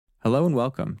Hello and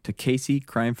welcome to Casey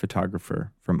Crime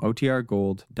Photographer from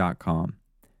OTRGold.com.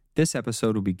 This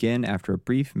episode will begin after a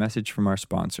brief message from our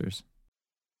sponsors.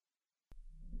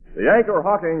 The Anchor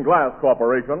Hocking Glass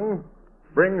Corporation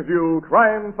brings you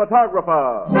Crime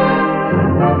Photographer.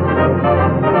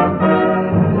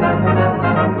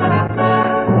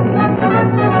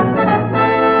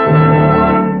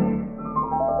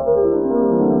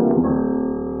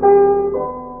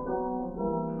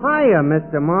 Hiya,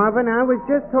 Mr. Marvin. I was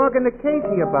just talking to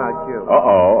Casey about you.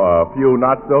 A few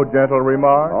not-so-gentle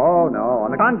remarks? Oh, no. On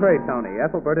the contrary, Tony,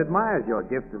 Ethelbert admires your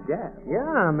gift of gab.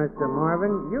 Yeah, Mr.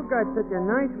 Marvin. You got such a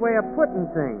nice way of putting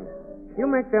things. You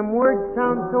make them words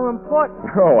sound so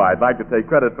important. Oh, I'd like to take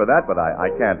credit for that, but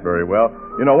I can't very well.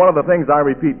 You know, one of the things I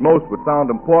repeat most would sound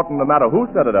important no matter who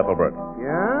said it, Ethelbert.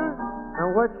 Yeah?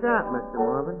 Now, what's that, Mr.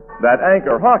 Marvin? That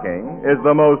Anchor Hocking is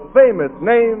the most famous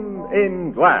name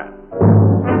in glass.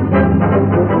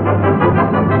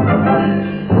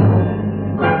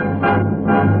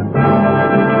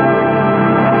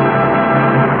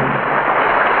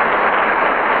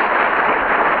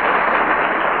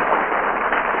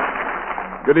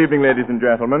 Good evening, ladies and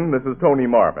gentlemen. This is Tony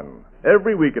Marvin.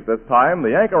 Every week at this time,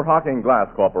 the Anchor Hocking Glass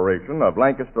Corporation of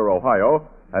Lancaster, Ohio,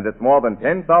 and its more than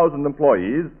 10,000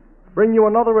 employees bring you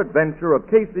another adventure of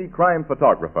Casey Crime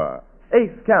Photographer,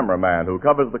 ace cameraman who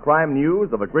covers the crime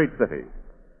news of a great city.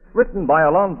 Written by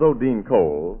Alonzo Dean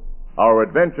Cole, our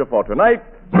adventure for tonight,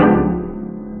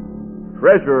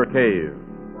 Treasure Cave.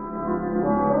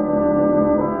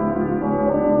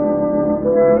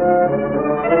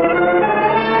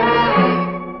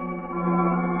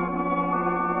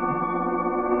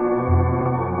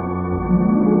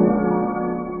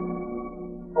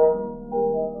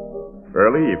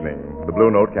 Early evening, the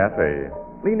Blue Note Cafe.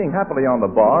 Leaning happily on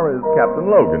the bar is Captain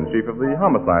Logan, chief of the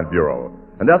Homicide Bureau.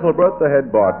 And Ethelbert, the head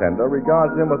bartender,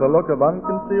 regards him with a look of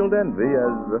unconcealed envy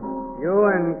as... You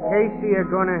and Casey are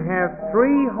going to have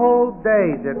 3 whole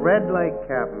days at Red Lake,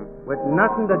 Captain, with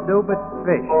nothing to do but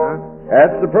fish, huh?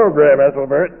 That's the program,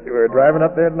 Ethelbert. We're driving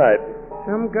up there tonight.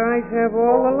 Some guys have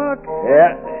all the luck.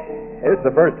 Yeah. It's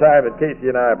the first time that Casey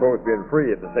and I have both been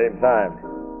free at the same time.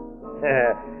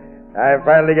 I'm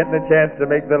finally getting a chance to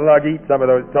make the lug eat some of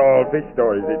those tall fish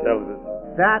stories he tells us.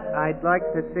 That I'd like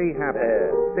to see happen.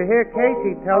 To hear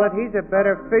Casey tell it, he's a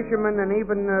better fisherman than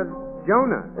even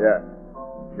Jonah. Yeah.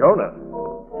 Jonah?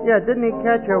 Yeah, didn't he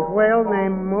catch a whale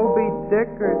named Moby Dick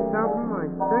or something,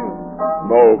 I think?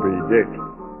 Moby Dick.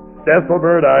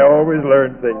 Ethelbert, I always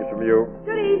learn things from you.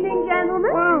 Good evening,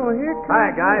 gentlemen. Well, here comes... Hi,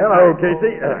 guys. Hello,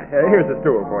 Casey. Here's a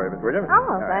stool for you, Miss Williams.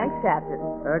 Oh, thanks, Captain.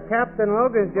 Captain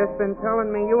Logan's just been telling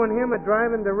me you and him are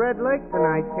driving to Red Lake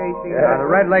tonight, Casey. The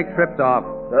Red Lake trip's off.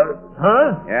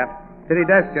 Huh? Yeah. City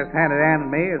desk just handed Ann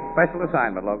and me a special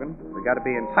assignment, Logan. We got to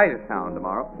be in Titustown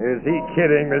tomorrow. Is he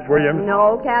kidding, Miss Williams?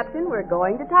 No, Captain, we're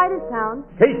going to Titustown.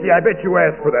 Casey, I bet you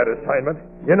asked for that assignment.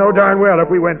 You know darn well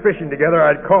if we went fishing together,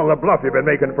 I'd call the bluff you've been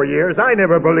making for years. I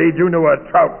never believed you knew a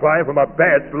trout fly from a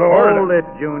bass lure. Hold it,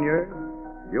 Junior.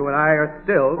 You and I are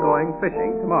still going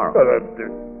fishing tomorrow.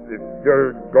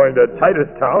 You're going to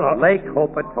Titustown? Lake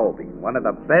Hopatobi, one of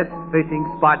the best fishing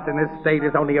spots in this state,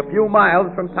 is only a few miles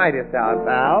from Titustown,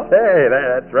 pal. Hey,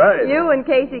 that's right. You and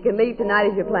Casey can leave tonight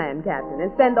as you planned, Captain,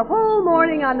 and spend the whole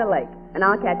morning on the lake. And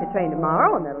I'll catch a train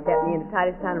tomorrow, and that'll get me into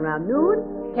Titustown around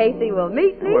noon. Casey will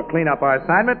meet me. We'll clean up our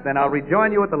assignment, then I'll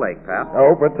rejoin you at the lake, pal.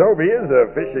 Hopatobi is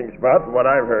a fishing spot from what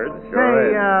I've heard.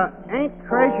 Say, ain't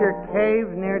Treasure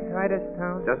Cave near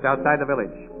Titustown? Just outside the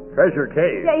village. Treasure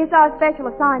Cave. Yeah, it's our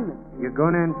special assignment. You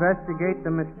going to investigate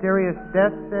the mysterious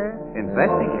death there?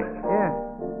 Investigate? Yeah.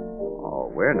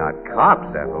 Oh, we're not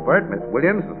cops, Ethelbert. Miss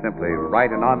Williams will simply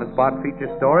write an on-the-spot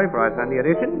feature story for our Sunday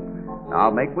edition.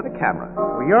 I'll make with a camera.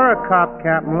 Well, you're a cop,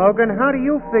 Captain Logan. How do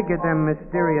you figure them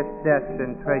mysterious deaths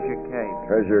in Treasure Cave?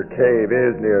 Treasure Cave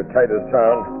is near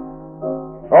Titustown.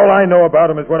 All I know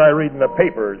about them is what I read in the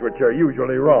papers, which are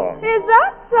usually wrong. Is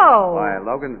that so? Why,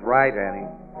 Logan's right, Annie.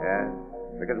 Yeah.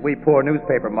 Because we poor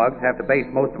newspaper mugs have to base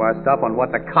most of our stuff on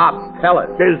what the cops tell us.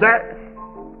 Is that...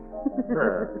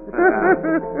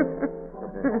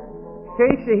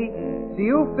 Casey, do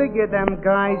you figure them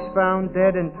guys found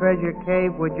dead in Treasure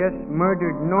Cave were just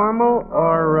murdered normal,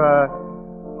 or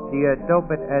do you dope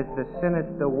it as the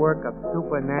sinister work of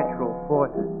supernatural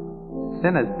forces?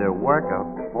 Sinister work of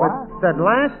what? That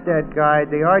last dead guy,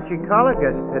 the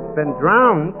archaeologist, had been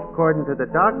drowned, according to the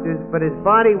doctors, but his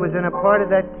body was in a part of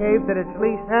that cave that is at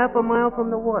least half a mile from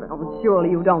the water. Oh,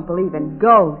 surely you don't believe in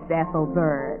ghosts,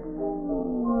 Ethelbert.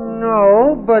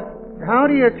 No, but how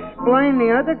do you explain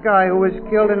the other guy who was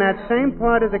killed in that same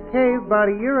part of the cave about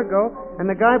a year ago and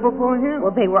the guy before him?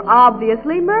 Well, they were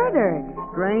obviously murdered.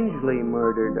 Strangely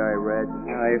murdered, I read.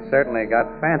 He certainly got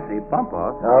fancy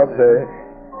bump-offs. I'll say.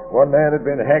 One man had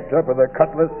been hacked up with a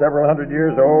cutlass several hundred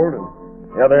years old, and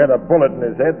the other had a bullet in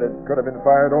his head that could have been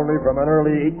fired only from an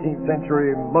early 18th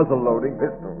century muzzle-loading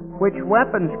pistol. Which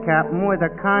weapons, Captain, were the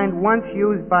kind once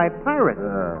used by pirates?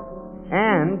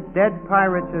 And dead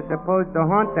pirates are supposed to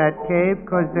haunt that cave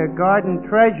because their garden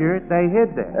treasure they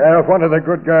hid there. If one of the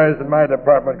good guys in my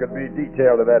department could be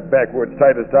detailed to that backwoods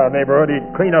Titustown neighborhood,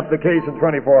 he'd clean up the case in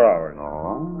 24 hours.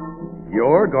 Oh?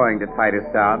 You're going to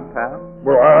Titustown, pal?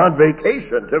 We're on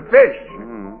vacation to fish.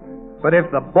 But if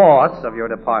the boss of your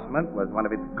department was one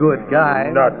of its good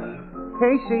guys... Nuts.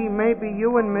 Casey, maybe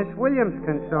you and Miss Williams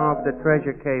can solve the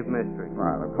treasure cave mystery.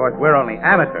 Well, of course, we're only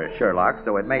amateurs, Sherlock,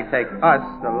 so it may take us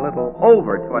a little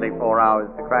over 24 hours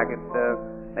to crack it.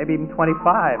 Maybe even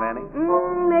 25, Annie.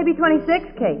 Maybe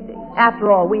 26, Casey. After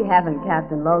all, we haven't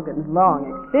Captain Logan's long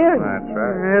experience. That's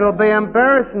right. It'll be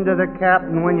embarrassing to the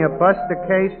captain when you bust the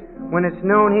case when it's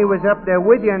known he was up there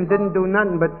with you and didn't do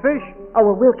nothing but fish. Oh,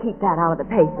 well, we'll keep that out of the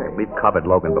paper. We've covered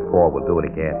Logan before. We'll do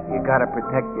it again. You gotta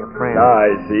protect your friend.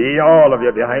 I see. All of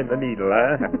you behind the needle,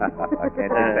 huh? Can't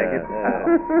you take it?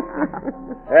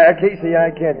 Casey,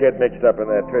 I can't get mixed up in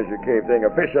that treasure cave thing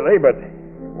officially, but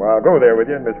well, I'll go there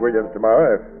with you and Miss Williams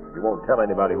tomorrow if you won't tell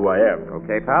anybody who I am.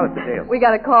 Okay, pal, it's a deal. We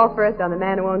got a call first on the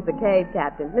man who owns the cave,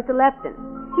 Captain, Mr. Lefton.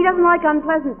 He doesn't like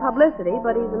unpleasant publicity,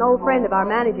 but he's an old friend of our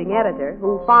managing editor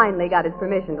who finally got his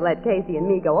permission to let Casey and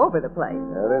me go over the place.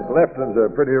 This Lefton's a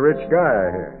pretty rich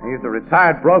guy, I hear. He's a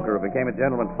retired broker who became a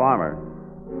gentleman farmer.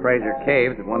 Fraser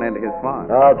Cave's at one end of his farm.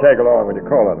 I'll tag along when you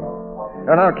call on him.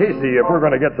 Now, Casey, if we're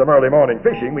going to get some early morning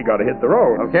fishing, we got to hit the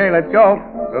road. Okay, let's go.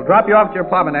 We'll drop you off at your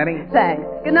apartment, Annie. Thanks.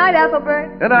 Good night,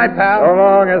 Ethelbert. Good night, pal. So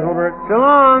long, Ethelbert. So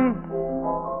long.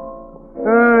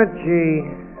 Oh, gee.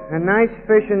 A nice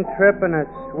fishing trip and a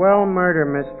swell murder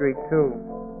mystery, too.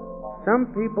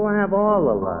 Some people have all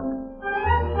the luck.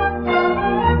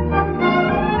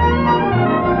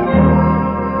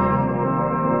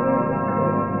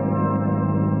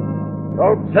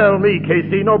 Don't tell me,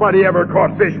 Casey, nobody ever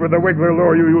caught fish with the wiggler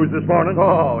lure you used this morning.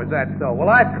 Oh, is that so? Well,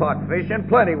 I've caught fish and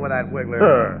plenty with that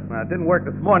wiggler. It didn't work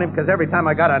this morning because every time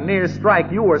I got a near strike,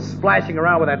 you were splashing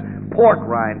around with that pork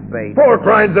rind bait. Pork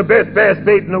rind's the best bass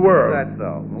bait in the world. That's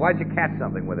so. Why'd you catch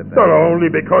something with it then? Well, only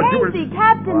because you were... Casey,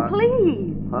 Captain,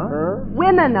 please. Huh?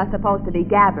 Women are supposed to be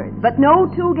gabbers, but no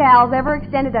two gals ever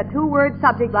extended a two-word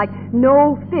subject like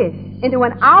no fish into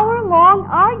an hour-long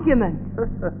argument.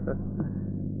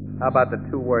 How about the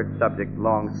two-word subject,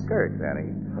 long skirts, Annie?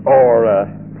 Or a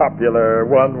popular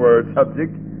one-word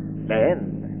subject,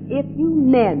 men. If you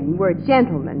men were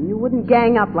gentlemen, you wouldn't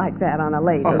gang up like that on a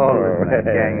lady.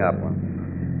 Gang up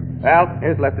one. Well,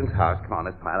 here's Lefton's house. Come on,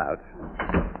 let's pile out.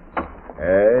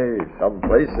 Hey,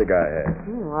 someplace the guy has.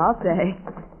 I'll say.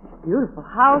 Beautiful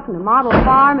house and a model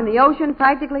farm and the ocean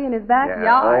practically in his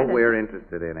backyard. All we're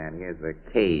interested in, Annie, is the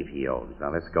cave he owns.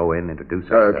 Now, let's go in and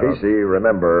introduce ourselves. Casey,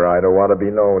 remember, I don't want to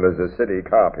be known as a city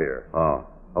cop here. Oh,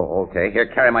 okay. Here,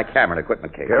 carry my camera and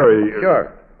equipment case. Carry...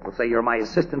 Sure. We'll say you're my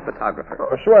assistant photographer.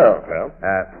 Oh, swell,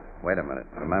 pal. Wait a minute.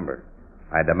 Remember,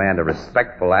 I demand a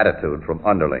respectful attitude from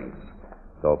underlings.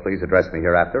 So please address me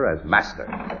hereafter as master.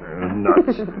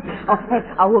 Nuts. Oh, hey,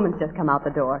 a woman's just come out the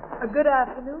door. Good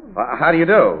afternoon. How do you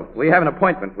do? We have an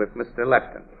appointment with Mr.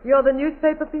 Lefton. You're the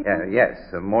newspaper people? Yes,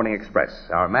 Morning Express.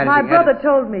 Our managing My brother editor.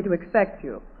 told me to expect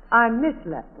you. I'm Miss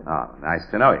Lefton. Oh, nice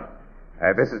to know you.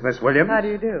 This is Miss Williams. How do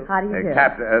you do? How do you do?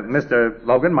 Mr.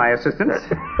 Logan, my assistant.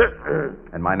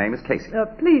 And my name is Casey.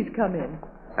 Please come in.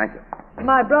 Thank you.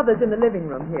 My brother's in the living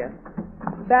room here.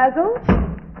 Basil,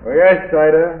 Oh, yes,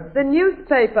 Ida. the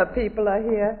newspaper people are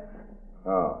here.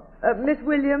 Oh. Miss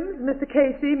Williams, Mr.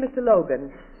 Casey, Mr.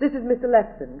 Logan. This is Mr.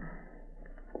 Lefton.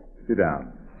 Sit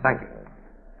down. Thank you.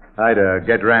 Ida,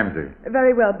 get Ramsey.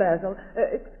 Very well, Basil.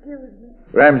 Excuse me.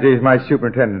 Ramsey is my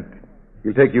superintendent.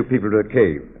 He'll take you people to the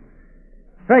cave.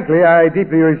 Frankly, I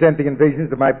deeply resent the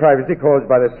invasions of my privacy caused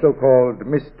by the so-called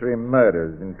mystery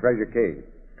murders in Treasure Cave.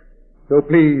 So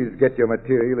please get your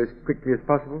material as quickly as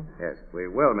possible. Yes, we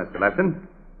will, Mr. Lefton.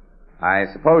 I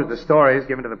suppose the stories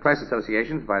given to the press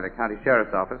associations by the county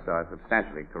sheriff's office are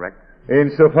substantially correct.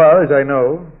 Insofar as I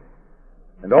know,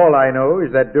 and all I know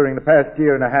is that during the past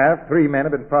year and a half, 3 men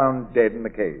have been found dead in the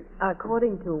cave.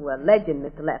 According to legend,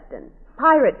 Mr. Lefton,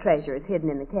 pirate treasure is hidden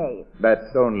in the cave.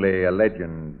 That's only a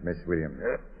legend, Miss Williams.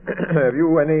 Have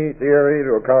you any theory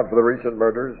to account for the recent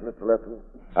murders, Mr. Lefton?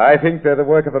 I think they're the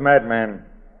work of a madman.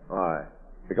 Why?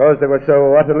 Because they were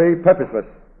so utterly purposeless.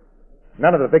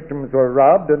 None of the victims were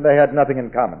robbed, and they had nothing in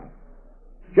common.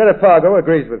 Sheriff Fargo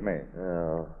agrees with me.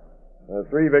 Oh. The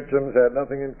three victims had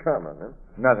nothing in common, huh?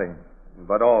 Nothing.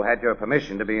 But all had your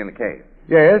permission to be in the cave.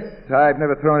 Yes, I've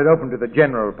never thrown it open to the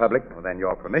general public. Well, then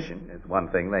your permission is one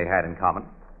thing they had in common.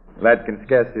 That can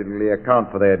scarcely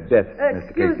account for their deaths, Mr.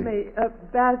 Excuse Casey. me,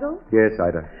 Basil? Yes,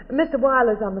 Ida. Mr.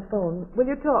 Weiler's on the phone. Will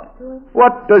you talk to him?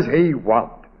 What does he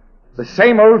want? The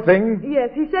same old thing? Yes,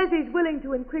 he says he's willing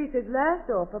to increase his last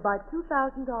offer by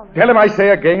 $2,000. Tell him I say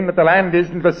again that the land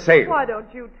isn't for sale. Why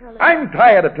don't you tell him? I'm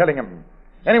tired of telling him.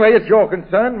 Anyway, it's your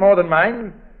concern more than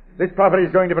mine. This property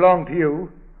is going to belong to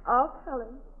you. I'll tell him.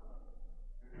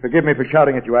 Forgive me for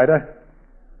shouting at you, Ida.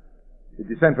 Did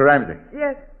you send for Ramsey?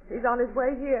 Yes, he's on his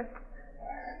way here.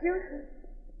 Excuse me.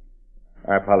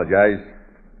 I apologize.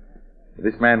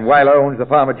 This man Weiler owns the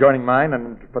farm adjoining mine,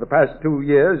 and for the past 2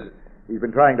 years, he's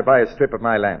been trying to buy a strip of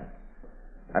my land.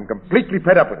 I'm completely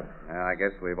fed up with him. Well, I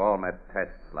guess we've all met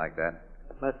tests like that.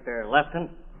 Mr. Lefton,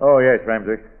 Oh, yes,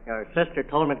 Ramsey. your sister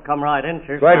told me to come right in,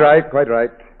 sir. Quite right, quite right.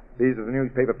 These are the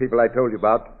newspaper people I told you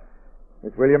about.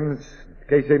 Miss Williams,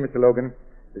 Casey, Mr. Logan.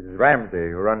 This is Ramsey,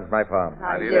 who runs my farm.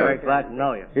 How do you Very do? glad to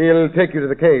know you. He'll take you to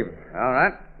the cave. All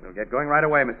right. We'll get going right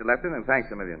away, Mr. Lefton, and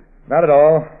thanks a million. Not at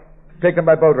all. Take them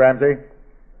by boat, Ramsey.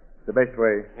 It's the best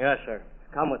way. Yes, sir.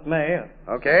 Come with me.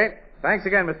 Okay. Thanks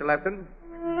again, Mr. Lefton.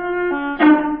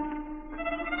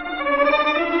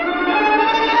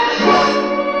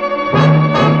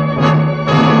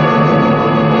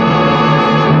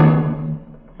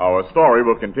 Our story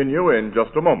will continue in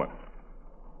just a moment.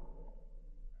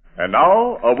 And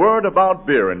now, a word about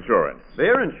beer insurance.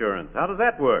 Beer insurance, how does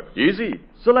that work? Easy.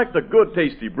 Select a good,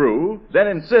 tasty brew, then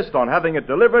insist on having it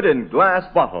delivered in glass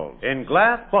bottles. In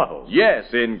glass bottles? Yes,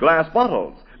 in glass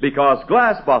bottles. Because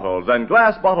glass bottles and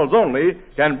glass bottles only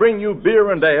can bring you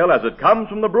beer and ale as it comes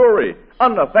from the brewery,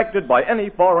 unaffected by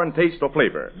any foreign taste or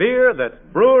flavor. Beer that's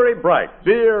brewery bright.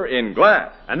 Beer in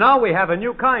glass. And now we have a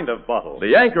new kind of bottle.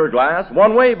 The Anchor Glass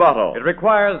one-way bottle. It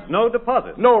requires no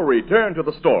deposit. No return to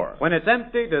the store. When it's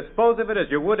empty, dispose of it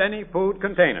as you would any food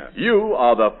container. You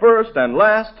are the first and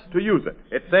last to use it.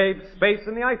 It saves space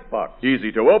in the icebox.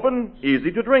 Easy to open, easy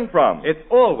to drink from. It's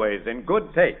always in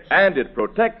good taste, And it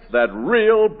protects that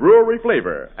real brewery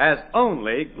flavor. as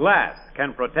only glass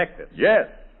can protect it. Yes.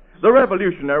 The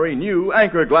revolutionary new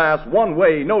Anchor Glass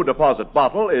one-way no-deposit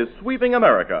bottle is sweeping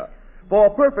America. For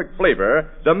perfect flavor,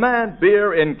 demand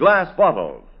beer in glass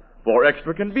bottles. For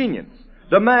extra convenience,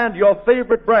 demand your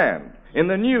favorite brand in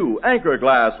the new Anchor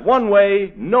Glass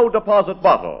one-way no-deposit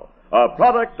bottle, a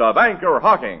product of Anchor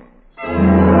Hocking.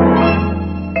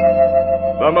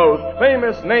 The most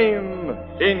famous name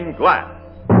in glass.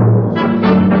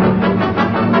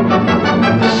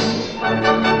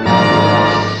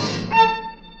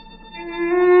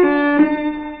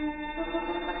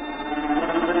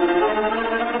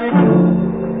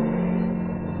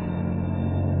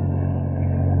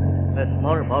 This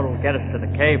motorboat will get us to the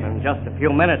cave in just a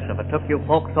few minutes. If it took you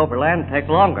folks overland, it'd take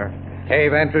longer.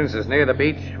 Cave entrance is near the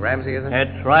beach, Ramsey, isn't it?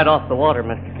 It's right off the water,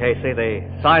 Mr. Casey. The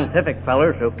scientific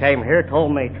fellers who came here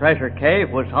told me Treasure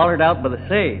Cave was hollered out by the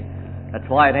sea. That's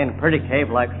why it ain't a pretty cave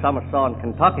like some I saw in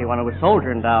Kentucky when I was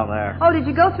soldiering down there. Oh, did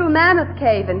you go through Mammoth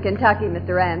Cave in Kentucky,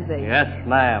 Mr. Ramsey? Yes,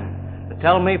 ma'am. They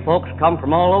tell me folks come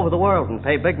from all over the world and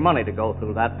pay big money to go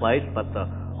through that place, but the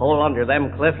hole under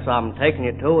them cliffs I'm taking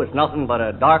you to is nothing but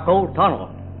a dark old tunnel.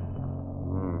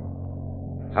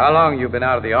 How long you been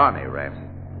out of the Army, Ramsey?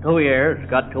 2 years,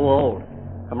 got too old.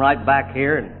 Come right back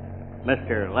here, and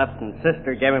Mr. Lefton's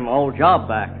sister gave him an old job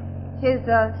back. His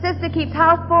sister keeps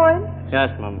house for him? Yes,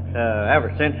 ma'am.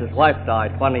 Ever since his wife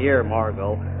died 20 years more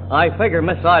ago. I figure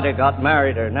Miss Ida got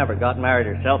married or never got married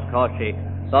herself because she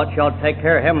thought she ought to take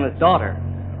care of him and his daughter.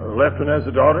 Lefton has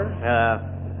a daughter?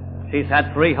 She's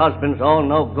had 3 husbands, all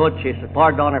no good. She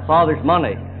supported on her father's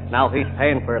money. Now he's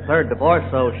paying for a 3rd divorce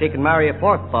so she can marry a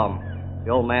 4th bum. The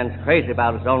old man's crazy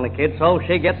about his only kid, so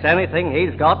she gets anything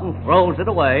he's got and throws it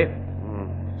away.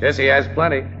 Yes, he has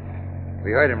plenty.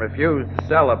 We heard him refuse to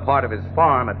sell a part of his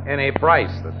farm at any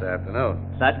price this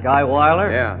afternoon. That guy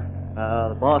Weiler? Yeah.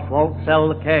 The boss won't sell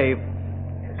the cave.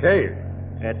 The cave?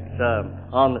 It's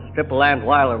on the strip of land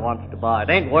Weiler wants to buy. It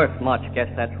ain't worth much. Guess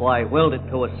that's why he willed it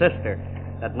to his sister.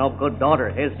 That no good daughter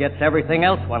of his gets everything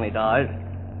else when he dies.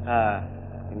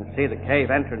 You can see the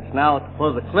cave entrance now at the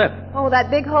foot of the cliff. Oh, that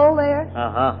big hole there?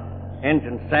 Uh-huh.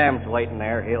 Injun Sam's waiting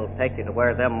there. He'll take you to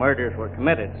where them murders were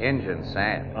committed. Injun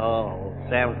Sam. Oh,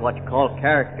 Sam's what you call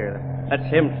character. That's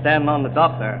him standing on the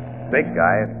dock there. Big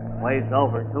guy. Weighs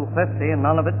over 250 and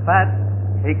none of it fat.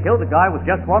 He killed a guy with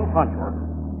just one punch.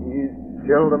 He's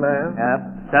killed a man? Yeah,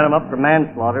 set him up for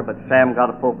manslaughter, but Sam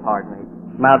got a full pardon.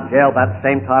 He came out of jail about the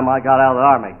same time I got out of the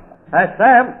Army. Hey,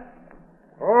 Sam.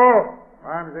 Oh,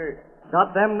 Ramsey.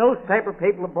 Got them newspaper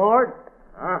people aboard?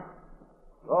 Huh?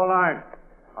 Low line.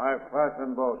 I've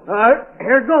fastened both.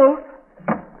 Here goes.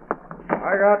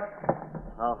 I got...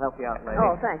 I'll help you out, lady.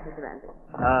 Oh, thanks, Mr. Ramsey.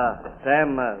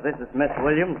 Sam, this is Miss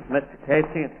Williams, Mr.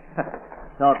 Casey.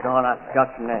 Doggone, I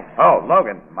forgot your name. Oh,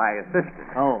 Logan, my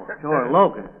assistant. Oh, sure,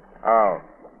 Logan. Oh,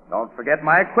 don't forget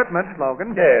my equipment,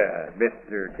 Logan. Yeah,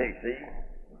 Mr. Casey.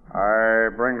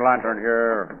 I bring lantern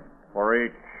here for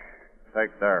each.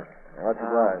 Take there. Much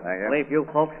obliged. Thank you. Leave you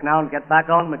folks now and get back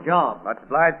on my job. Much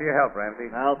obliged for your help,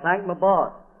 Ramsey. I'll thank my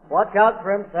boss. Watch out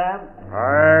for him, Sam.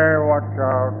 Hey, watch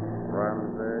out,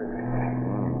 Ramsey.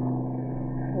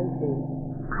 Casey,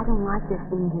 I don't like this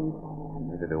Indian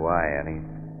Sam. Neither do I, Annie.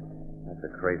 Not so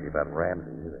crazy about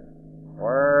Ramsey, either.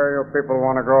 Where you people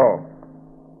want to go?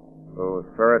 To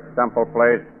Spirit Temple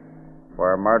place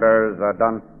where murders are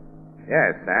done?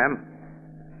 Yes, Sam.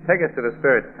 Take us to the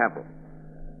Spirit Temple.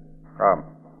 Come.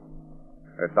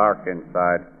 It's dark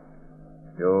inside.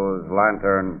 Use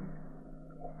lantern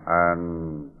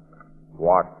and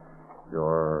watch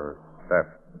your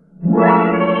step.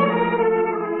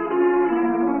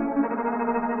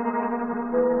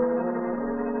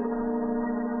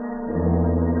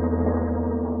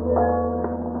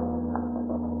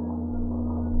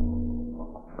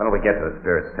 When do we get to the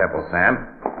Spirit's Temple,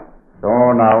 Sam? So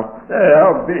now. Hey,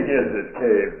 how big is this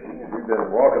cave? You've been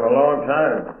walking a long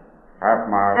time.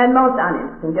 Half mile. And most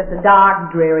uninteresting, just a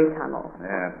dark, dreary tunnel.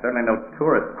 Yeah, certainly no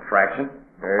tourist attraction.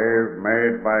 Cave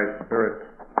made by spirits.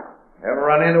 Ever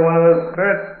run into one of those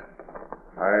spirits?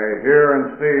 I hear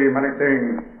and see many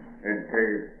things in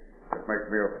caves that make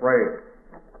me afraid.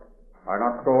 I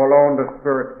not go alone to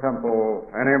Spirit Temple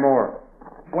anymore.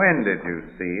 When did you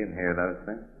see and hear those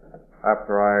things?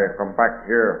 After I come back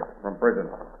here from prison.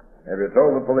 Have you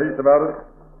told the police about it?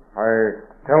 I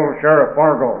tell Sheriff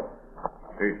Fargo.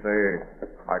 He say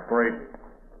I crazy.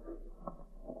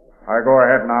 I go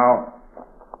ahead now.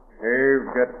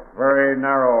 Cave gets very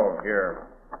narrow here.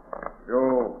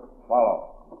 You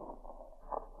follow.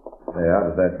 Hey, how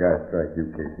does that guy strike you,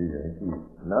 Casey? You think he's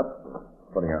nuts or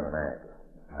putting on an act?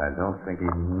 I don't think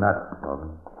he's nuts,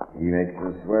 Logan. He makes a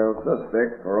swell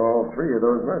suspect for all three of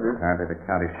those murders. Apparently the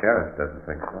county sheriff doesn't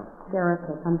think so. Sheriffs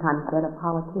are sometimes better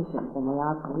politicians than they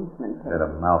are policemen. Said a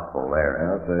mouthful there.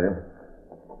 I'll tell you.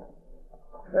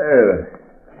 Hey,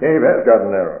 the cave has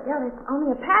gotten narrow. Yeah, there's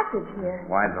only a passage here.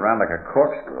 Winds around like a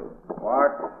corkscrew.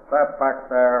 Watch that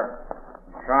back there.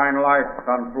 Shine lights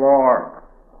on floor.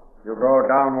 You go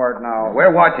downward now.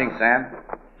 We're watching, Sam.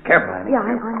 Careful, Annie. Yeah,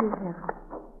 I'm being careful.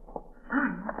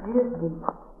 It is deep.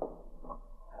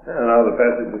 And now the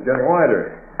passage is getting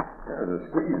wider. There's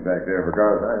a squeeze back there for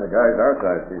cars behind the guys our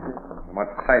size, Casey. A much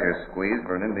tighter squeeze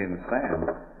for an Indian Sam.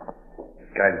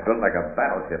 This guy's built like a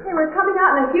battleship. Hey, we're coming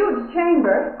out in a huge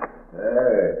chamber.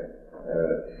 Hey,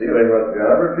 ceiling must be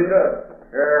 100 feet up.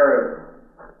 Here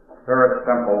is Spirit's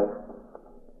Temple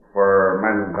where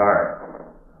men die.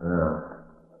 Yeah.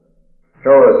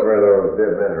 Show us where those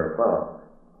dead men are found.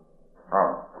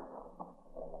 Come.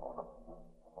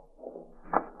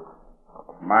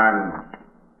 Man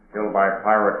killed by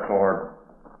pirate sword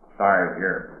died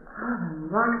here. Oh, the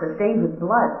rocks are stained with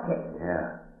blood, Casey.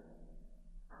 Yeah.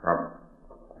 Come.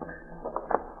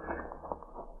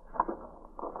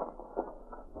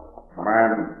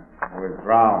 Man who was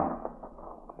drowned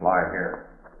lie here.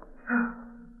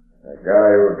 That guy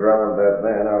who drowned that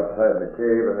man outside the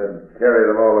cave and then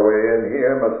carried him all the way in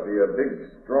here must be a big,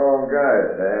 strong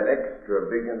guy, Sam.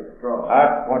 Extra big and strong.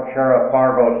 That's what Sheriff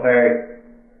Fargo say.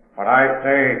 But I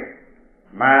say,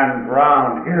 man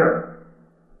drowned here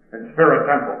in Spirit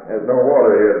Temple. There's no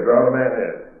water here to drown a man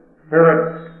in.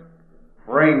 Spirits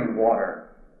bring water.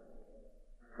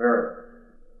 Spirits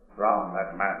drown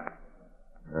that man.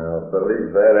 I'll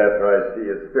believe that after I see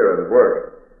his spirit at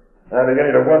work. I'm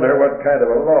beginning to wonder what kind of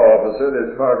a law officer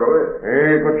this Fargo is.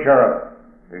 Hey, good sheriff.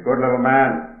 A good little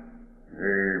man.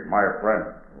 He, my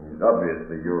friend. He's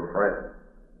obviously your friend.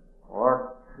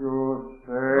 What you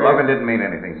say? Logan didn't mean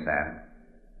anything, Sam.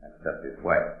 That's just his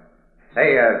way.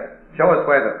 Hey, show us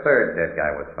where the third dead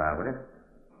guy was found, will you?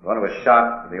 The one who was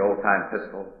shot with the old-time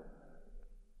pistol.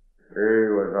 He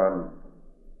was on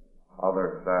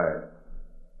other side.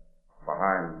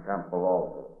 Behind Temple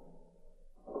also.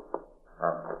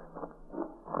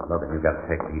 Logan, you've got to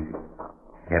take it easy.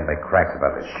 Can't make cracks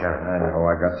about this sheriff. I know,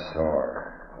 I got sore.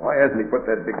 Why hasn't he put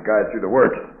that big guy through the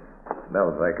work?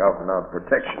 Smells like out-and-out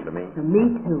protection to me.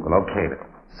 Me too. Well, okay, but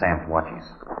Sam's watching us.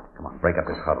 Come on, break up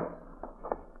this huddle.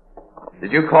 Did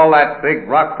you call that big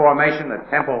rock formation the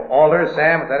Temple Altar,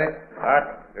 Sam? Is that it?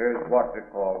 That is what it's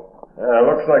called. Yeah, it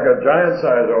looks like a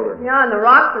giant-sized altar. Yeah, and the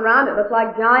rocks around it look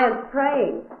like giants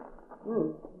praying.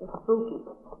 It's spooky.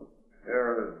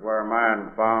 Here is where a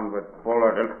man found with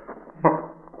bullet in...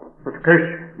 Mr.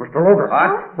 Casey, Mr. Logan.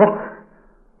 What?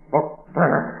 Look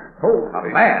there. Oh, A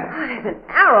man. There's an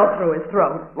arrow through his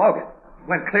throat. Logan.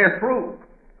 Went clear through.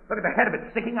 Look at the head of it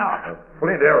sticking out.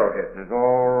 Flint arrowhead. His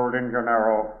old Indian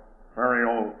arrow. Very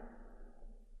old.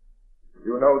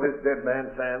 You know this dead man,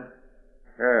 Sam?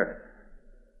 Yes.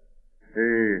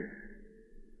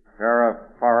 Sheriff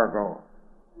Fargo.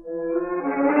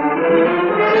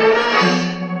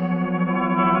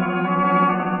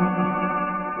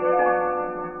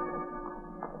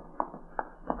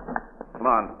 Come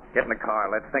on, get in the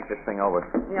car. Let's think this thing over.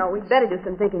 You know, we'd better do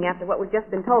some thinking after what we've just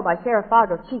been told by Sheriff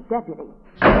Fargo's chief deputy.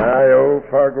 I owe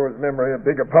Fargo's memory a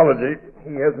big apology.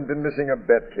 He hasn't been missing a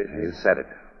bet, Casey. You said it.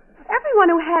 Everyone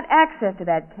who had access to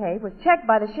that cave was checked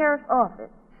by the sheriff's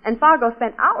office, and Fargo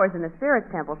spent hours in the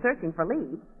spirit temple searching for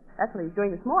leads. That's what he was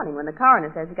doing this morning when the coroner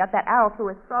says he got that arrow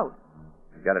through his throat.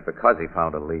 He got it because he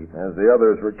found a lead. As the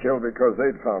others were killed because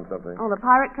they'd found something. Oh, the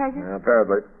pirate treasure?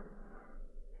 Apparently.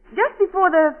 Just before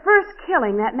the first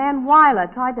killing, that man Weiler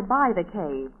tried to buy the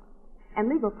cave and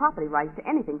legal property rights to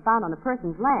anything found on a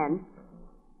person's land.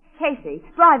 Casey,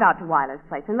 drive out to Weiler's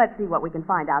place and let's see what we can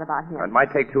find out about him. It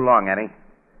might take too long, Annie.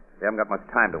 We haven't got much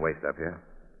time to waste up here.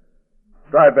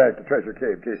 Drive back to Treasure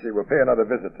Cave, Casey. We'll pay another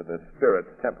visit to the Spirit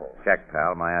Temple. Check,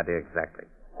 pal. My idea exactly.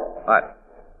 But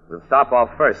we'll stop off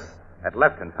first at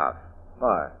Lefton's house.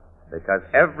 Why? Because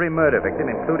every murder victim,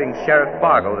 including Sheriff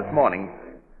Fargo this morning,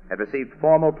 had received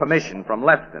formal permission from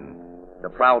Lefton to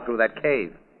prowl through that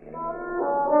cave.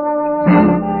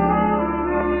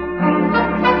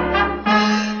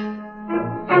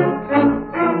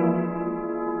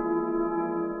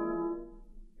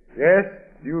 Yes,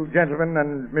 you gentlemen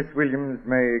and Miss Williams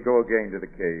may go again to the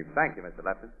cave. Thank you, Mr.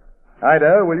 Lefton.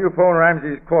 Ida, will you phone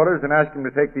Ramsey's quarters and ask him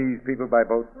to take these people by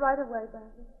boat? Right away,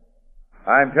 Banky.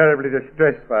 I'm terribly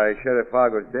distressed by Sheriff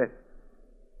Fargo's death.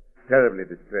 Terribly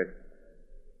distressed.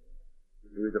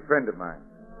 He was a friend of mine.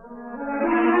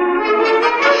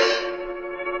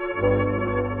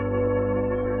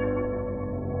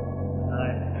 I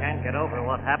can't get over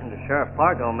what happened to Sheriff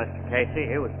Fargo, Mr. Casey.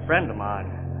 He was a friend of mine.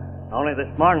 Only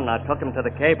this morning I took him to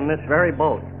the cave in this very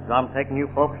boat. So I'm taking you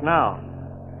folks now.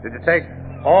 Did you take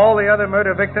all the other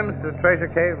murder victims to the treasure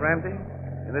cave, Ramsey?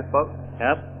 In this boat?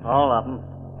 Yep, all of them.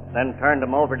 Then turned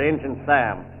them over to Injun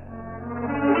Sam.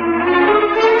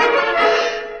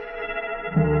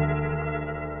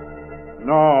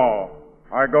 No.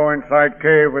 I go inside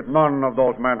cave with none of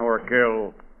those men who were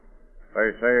killed.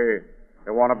 They say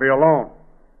they want to be alone.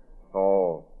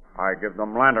 So I give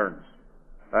them lanterns.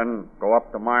 Then go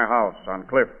up to my house on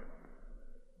Cliff.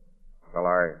 Shall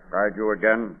I guide you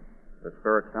again to the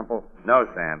Spirit Temple? No,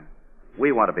 Sam.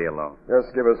 We want to be alone.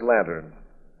 Just give us lanterns.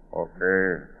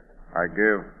 Okay. I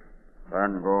give.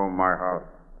 Then go my house.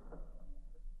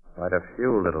 Quite a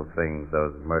few little things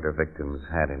those murder victims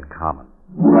had in common.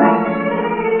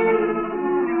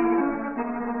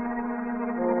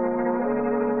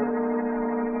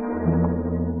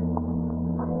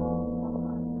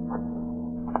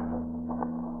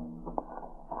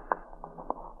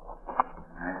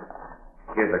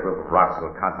 Here's the group of rocks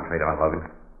we'll concentrate on, Logan.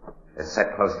 They're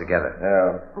set close together.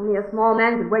 Yeah. Only a small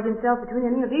man could wedge himself between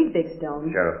any of these big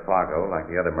stones. Sheriff Fargo, like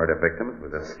the other murder victims,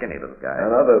 was a skinny little guy.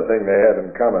 Another thing they had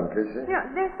in common, Casey. You know,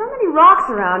 there's so many rocks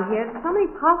around here, so many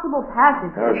possible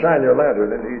passages. Now shine your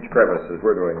lantern into each crevice as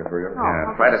we're doing it for you.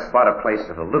 Yeah, try to spot a place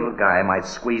that a little guy might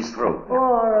squeeze through.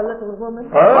 Or a little woman.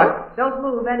 Huh? Don't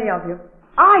move, any of you.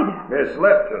 Ida! Miss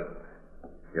Lefton.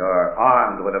 You're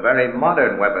armed with a very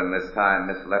modern weapon this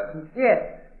time, Miss Lefton. Yes.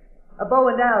 A bow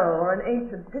and arrow or an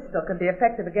ancient pistol can be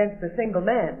effective against a single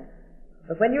man.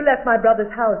 But when you left my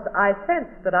brother's house, I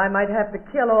sensed that I might have to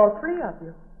kill all three of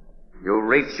you. You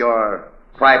reach your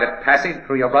private passage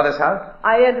through your brother's house?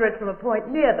 I enter it from a point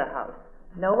near the house.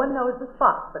 No one knows the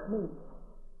spot but me.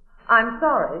 I'm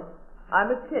sorry. I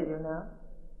must kill you now.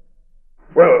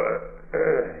 Well,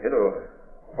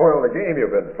 spoil the game you've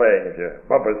been playing if you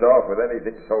bump us off with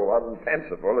anything so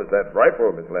unfanciful as that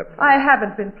rifle, Miss Lefton. I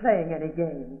haven't been playing any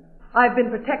games. I've been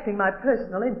protecting my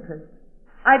personal interests.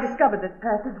 I discovered this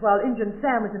passage while Injun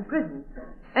Sam was in prison.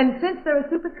 And since there are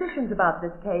superstitions about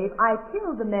this cave, I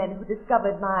killed the men who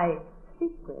discovered my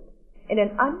secret in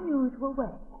an unusual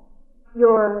way.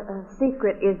 Your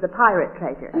secret is the pirate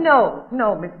treasure. No,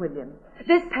 Miss Williams.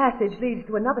 This passage leads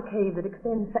to another cave that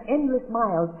extends for endless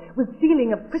miles with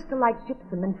ceiling of crystal-like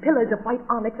gypsum and pillars of white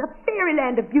onyx, a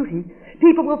fairyland of beauty.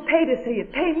 People will pay to see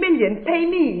it, pay millions, pay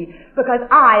me, because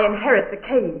I inherit the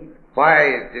cave.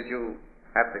 Why did you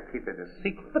have to keep it a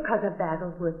secret? Because of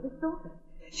Basil's worthless daughter.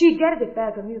 She'd get it if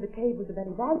Basil knew the cave was of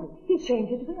any value. He'd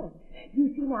change his will.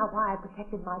 You see now why I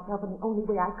protected myself in the only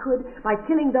way I could, by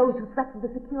killing those who threatened the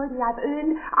security I've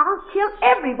earned. I'll kill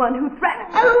everyone who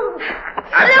threatens. Oh!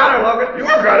 I've got her, Logan. You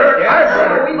got her. I've got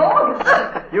her. We've all got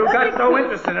her. You got so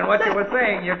interested in what you were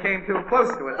saying, you came too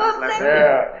close to us.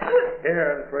 Yeah.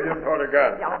 Here, that's where you throw the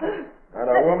gun. When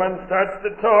a woman starts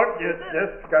to talk, you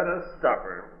just gotta stop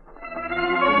her.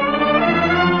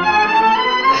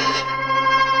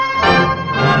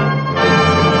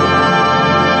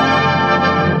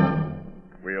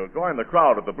 We'll join the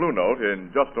crowd at the Blue Note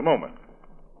in just a moment.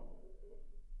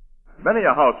 Many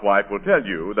a housewife will tell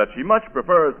you that she much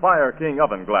prefers Fire King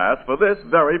oven glass for this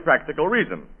very practical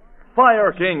reason.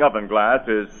 Fire King oven glass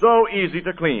is so easy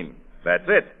to clean. That's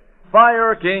it.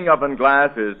 Fire King oven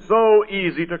glass is so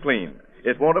easy to clean.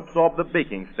 It won't absorb the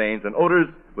baking stains and odors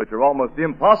which are almost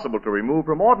impossible to remove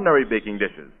from ordinary baking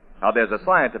dishes. Now, there's a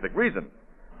scientific reason.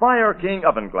 Fire King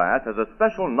oven glass has a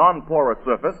special non-porous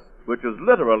surface which is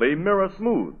literally mirror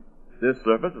smooth. This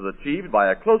surface is achieved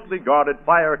by a closely guarded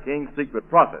Fire King secret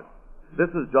process. This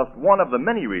is just one of the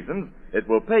many reasons it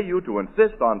will pay you to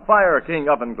insist on Fire King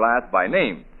oven glass by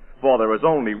name, for there is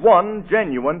only one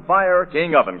genuine Fire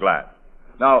King oven glass.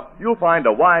 Now, you'll find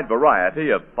a wide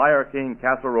variety of Fire King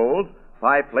casseroles,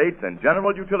 pie plates, and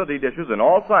general utility dishes in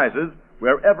all sizes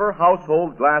wherever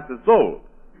household glass is sold.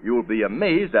 You'll be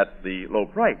amazed at the low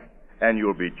price, and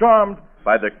you'll be charmed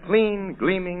by the clean,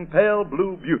 gleaming, pale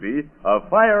blue beauty of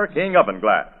Fire King oven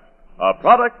glass, a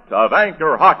product of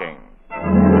Anchor Hocking,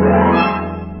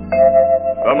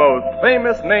 the most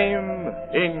famous name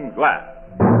in glass.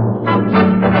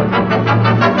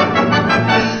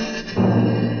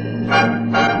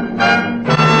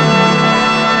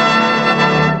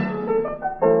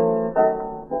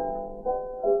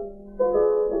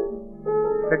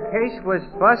 The case was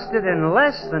busted in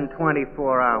less than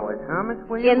 24 hours. How much,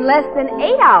 William? In less than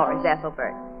 8 hours,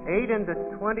 Ethelbert. 8 into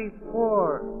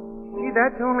 24. Gee,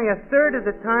 that's only a third of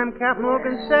the time Captain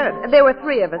Logan said. There were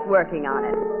 3 of us working on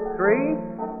it. 3?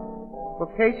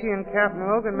 Well, Casey and Captain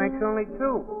Logan makes only 2.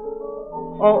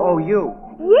 Oh, you.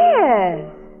 Yes.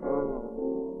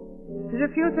 There's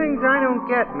a few things I don't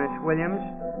get, Miss Williams.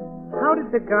 How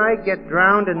did the guy get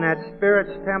drowned in that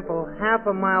spirit's temple half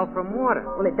a mile from water?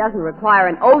 Well, it doesn't require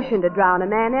an ocean to drown a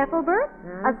man, Ethelbert.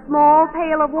 A small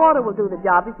pail of water will do the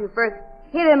job if you first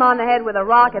hit him on the head with a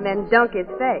rock and then dunk his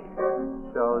face.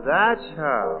 So that's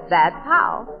how. That's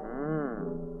how.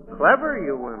 Clever,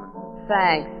 you women.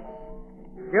 Thanks.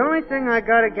 The only thing I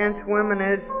got against women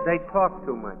is they talk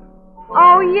too much.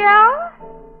 Oh, yeah?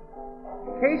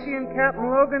 Casey and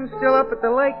Captain Logan still up at the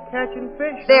lake catching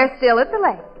fish. They're still at the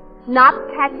lake, not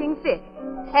catching fish.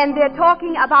 And they're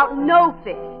talking about no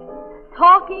fish.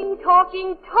 Talking.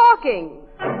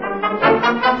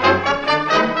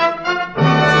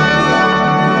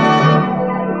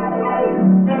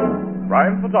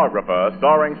 Crime Photographer,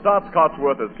 starring Stotts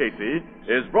Cotsworth as Casey,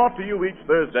 is brought to you each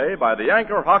Thursday by the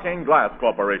Anchor Hocking Glass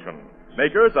Corporation,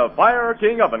 makers of Fire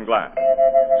King oven glass,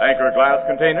 Anchor glass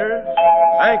containers,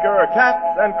 Anchor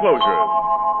caps and closures,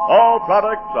 all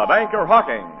products of Anchor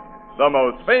Hocking, the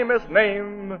most famous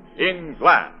name in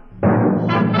glass.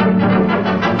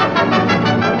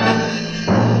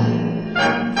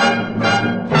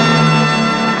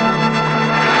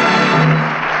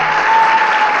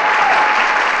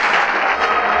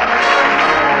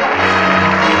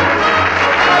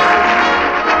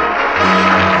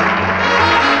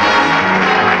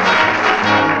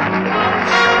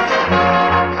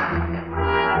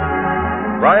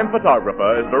 Crime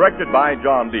Photographer is directed by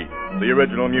John Dietz. The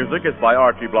original music is by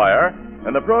Archie Blyer,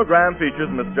 and the program features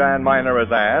Miss Jan Miner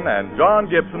as Anne and John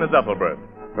Gibson as Ethelbert.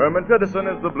 Herman Peterson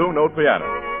is the Blue Note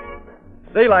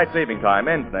pianist. Daylight saving time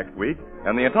ends next week,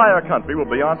 and the entire country will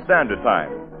be on Standard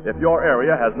Time. If your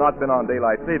area has not been on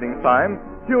Daylight Savings Time,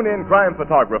 tune in Crime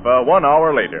Photographer 1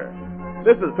 hour later.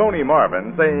 This is Tony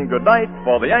Marvin saying goodnight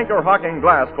for the Anchor Hocking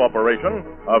Glass Corporation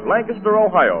of Lancaster,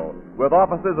 Ohio, with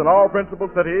offices in all principal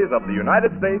cities of the United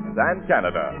States and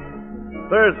Canada.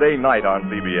 Thursday night on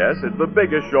CBS is the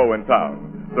biggest show in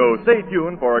town, so stay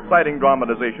tuned for exciting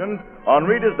dramatizations on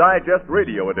Reader's Digest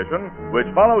Radio Edition, which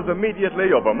follows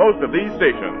immediately over most of these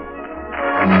stations.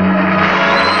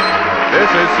 This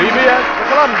is CBS, the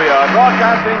Columbia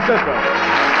Broadcasting System.